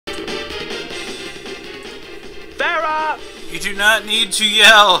Farah! You do not need to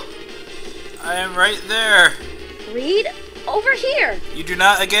yell. I am right there. Reed, over here. You do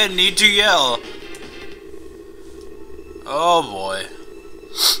not again need to yell. Oh boy.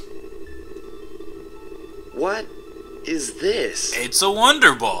 What is this? It's a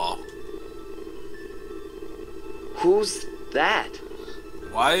Wonder Ball. Who's that?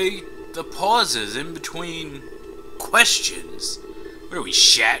 Why the pauses in between questions? What are we,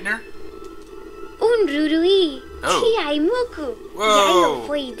 Shatner? Unrurui, Oh. Tiai Muku, Whoa. Yayo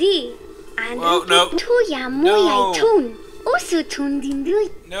Foidi, and Whoa, no. Tuya No. Moyai Tun, Usu Tun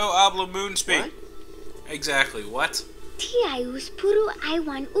Dindui, No, Abla Moon speak. What? Exactly, what? Tiai Uspuru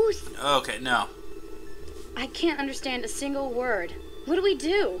Iwan Us. Okay, no. I can't understand a single word. What do we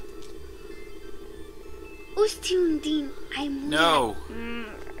do? Ustiundin Imuya. No.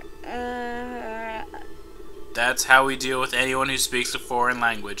 Uh, That's how we deal with anyone who speaks a foreign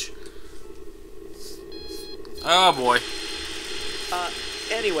language. Oh boy.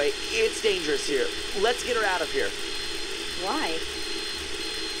 Anyway, it's dangerous here. Let's get her out of here. why?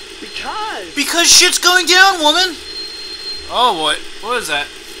 Because shit's going down, woman! Oh boy, what is that?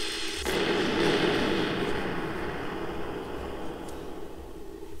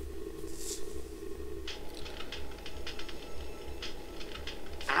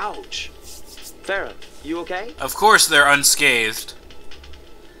 Ouch. Farah, you okay? Of course they're unscathed.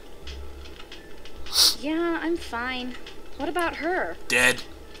 Yeah, I'm fine. What about her? Dead.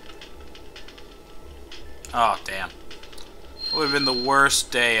 Oh, damn. Would have been the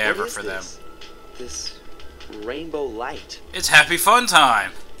worst day ever What is for them. This rainbow light. It's happy fun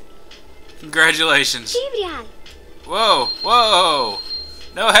time! Congratulations. Gabriel, Whoa, whoa!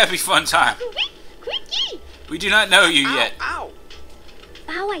 No happy fun time. Quickie, We do not know you yet. Ow!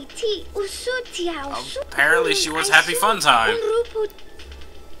 Bawai Ti Usutia Usu. Apparently she wants happy fun time.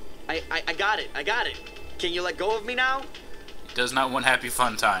 I got it. I got it. Can you let go of me now? Does not want happy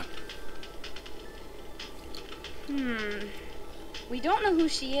fun time. We don't know who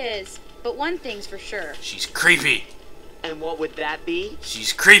she is, but one thing's for sure. She's creepy. And what would that be?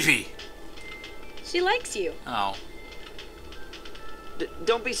 She's creepy. She likes you. Oh.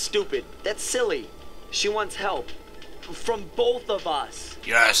 Don't be stupid. That's silly. She wants help. From both of us.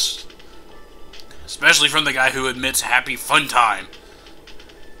 Yes. Especially from the guy who admits happy fun time.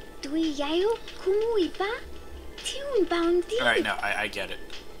 Dui Yayo Kumuiba, Tiun Bounty. Alright, no, I get it.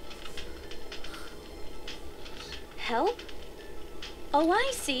 Help? Oh,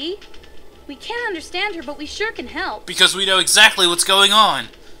 I see. We can't understand her, but we sure can help. Because we know exactly what's going on.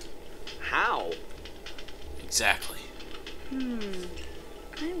 How? Exactly.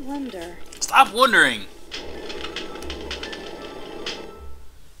 I wonder. Stop wondering.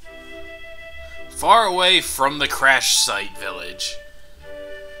 Far away from the crash site village.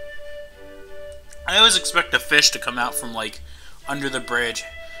 I always expect a fish to come out from, like, under the bridge.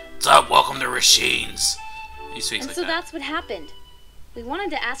 What's up? Welcome to Rasheen's. He speaks And like so that. that's what happened. We wanted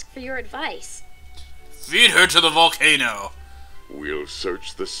to ask for your advice. Feed her to the volcano. We'll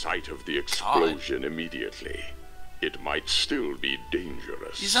search the site of the explosion immediately. It might still be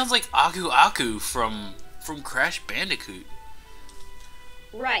dangerous. He sounds like Aku Aku from Crash Bandicoot.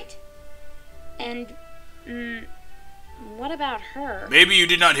 Right. And, what about her? Maybe you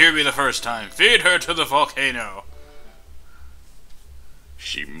did not hear me the first time. Feed her to the volcano.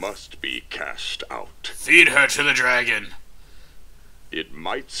 She must be cast out. Feed her to the dragon. It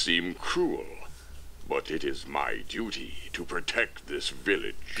might seem cruel, but it is my duty to protect this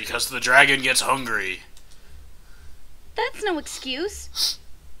village. Because the dragon gets hungry. That's no excuse.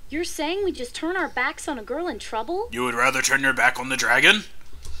 You're saying we just turn our backs on a girl in trouble? You would rather turn your back on the dragon?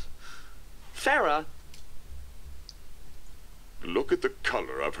 Farah? Look at the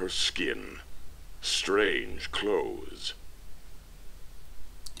color of her skin. Strange clothes.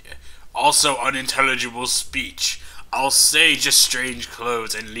 Also unintelligible speech. I'll say just strange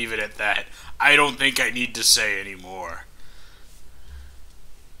clothes and leave it at that. I don't think I need to say any more.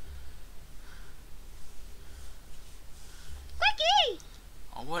 Quickie!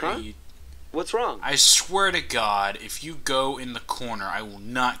 Oh, what Huh? are you... What's wrong? I swear to God, if you go in the corner, I will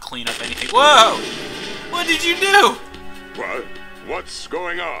not clean up anything. Whoa! What did you do? What? What's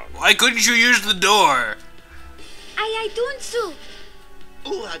going on? Why couldn't you use the door? Ai don't su.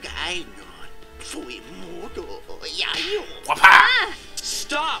 Wapa!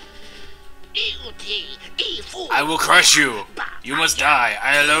 Stop! I will crush you. You must die.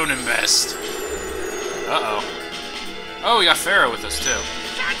 I alone am best. Uh-oh. Oh, we got Pharaoh with us, too.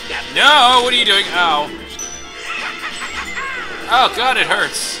 No! What are you doing? Ow. Oh, God, it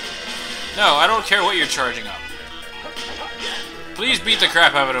hurts. No, I don't care what you're charging up. Please beat the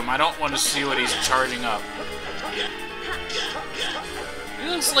crap out of him. I don't want to see what he's charging up. He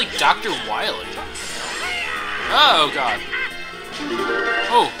looks like Dr. Wily. Oh, God.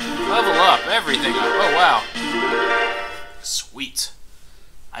 Oh, level up, everything up. Oh, wow. Sweet.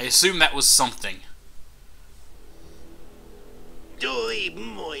 I assume that was something.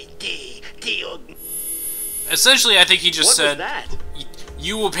 Essentially, I think he just said, what was that?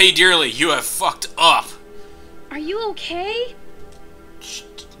 You will pay dearly. You have fucked up. Are you okay?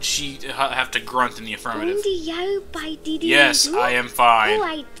 She have to grunt in the affirmative. Yes, Yes, I am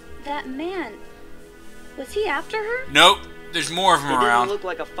fine. That man. Was he after her? Nope, there's more of It them didn't around. look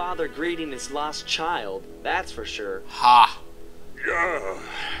like a father greeting his lost child, that's for sure. Ha. Yeah.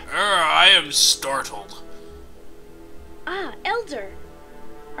 I am startled. Ah, Elder.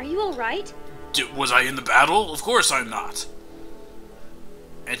 Are you alright? Was I in the battle? Of course I'm not.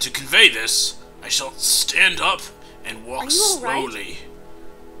 And to convey this, I shall stand up and walk Are you all right? slowly.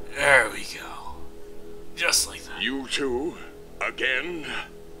 There we go. Just like that. You two? Again?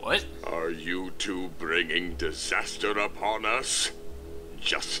 What? Are you two bringing disaster upon us?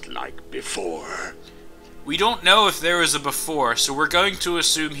 Just like before. We don't know if there was a before, so we're going to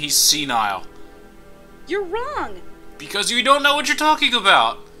assume he's senile. You're wrong. Because we don't know what you're talking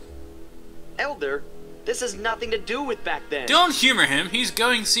about. Elder, this has nothing to do with back then. Don't humor him, he's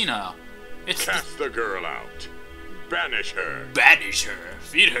going senile. It's the Cast the girl out. Banish her. banish her.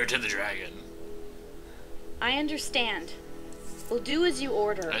 Feed her to the dragon. I understand. We'll do as you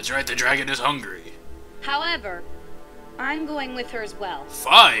order. That's right, the dragon is hungry. However, I'm going with her as well.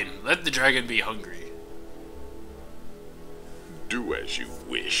 Fine, let the dragon be hungry. Do as you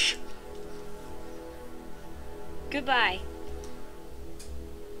wish. Goodbye.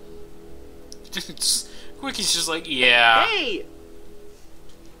 Quickie's just like, yeah. Hey!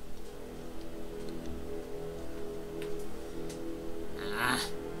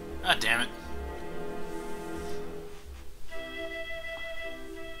 God damn it.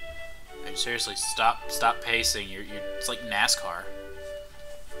 Hey, seriously, stop pacing. You're it's like NASCAR.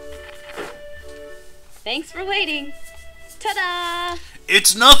 Thanks for waiting. Ta-da!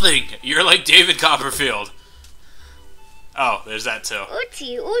 It's nothing! You're like David Copperfield. Oh, there's that too.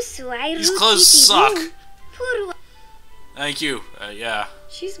 These clothes suck. Thank you. Yeah.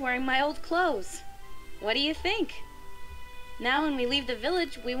 She's wearing my old clothes. What do you think? Now when we leave the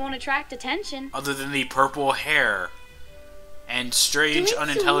village, we won't attract attention. Other than the purple hair and strange,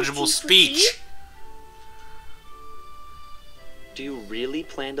 unintelligible speech. Do you really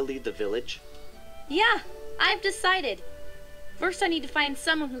plan to leave the village? Yeah, I've decided. First I need to find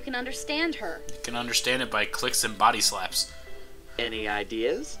someone who can understand her. You can understand it by clicks and body slaps. Any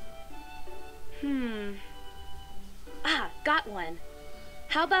ideas? Ah, got one.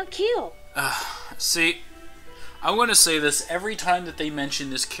 How about Keel? See, I want to say this every time that they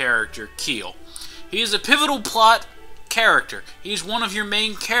mention this character, Keel. He is a pivotal plot character. He's one of your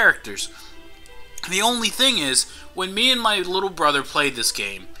main characters. The only thing is, when me and my little brother played this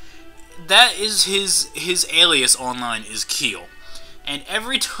game, that is his alias online is Keel. And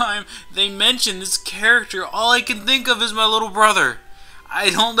every time they mention this character, all I can think of is my little brother.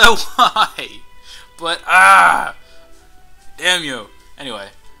 I don't know why. But, damn you. Anyway.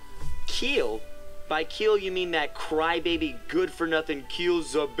 Keel? By Keel you mean that crybaby good-for-nothing Keel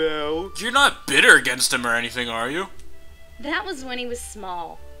Zabel? You're not bitter against him or anything, are you? That was when he was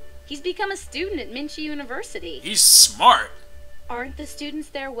small. He's become a student at Minchi University. He's smart. Aren't the students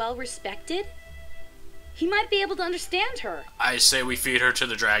there well respected? He might be able to understand her. I say we feed her to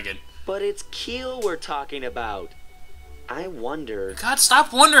the dragon. But it's Keel we're talking about. I wonder... God,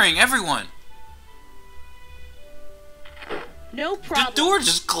 stop wondering, everyone. No problem. The door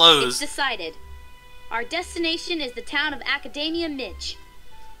just It's closed. decided. Our destination is the town of Academia Midge.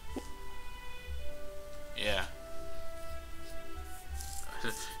 Yeah.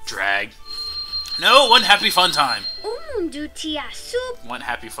 Drag. No, one happy fun time. One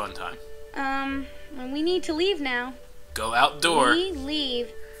happy fun time. We need to leave now. Go outdoor. We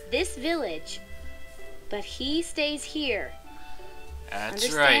leave this village, but he stays here. That's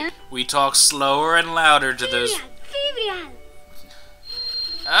Understand? right. We talk slower and louder to those.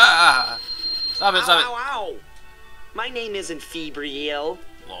 Ah! Stop it! Ow, Stop ow, ow! My name isn't Febriel.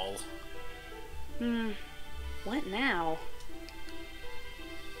 it! Lol. What now?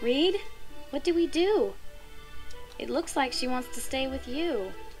 Reed, what do we do? It looks like she wants to stay with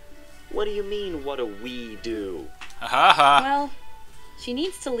you. What do you mean, what do we do? Ha ha ha! Well, she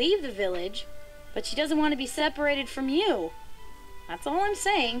needs to leave the village, but she doesn't want to be separated from you. That's all I'm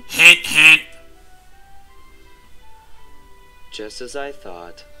saying. Hint, hint. Just as I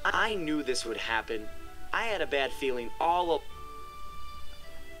thought. I knew this would happen. I had a bad feeling all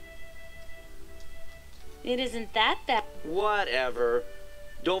It isn't that bad. Whatever.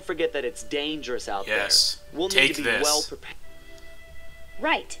 Don't forget that it's dangerous out Yes. there. We'll Take need to be this. well prepared.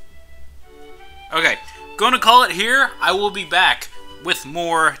 Right. Okay, gonna call it here. I will be back with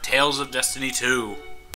more Tales of Destiny 2.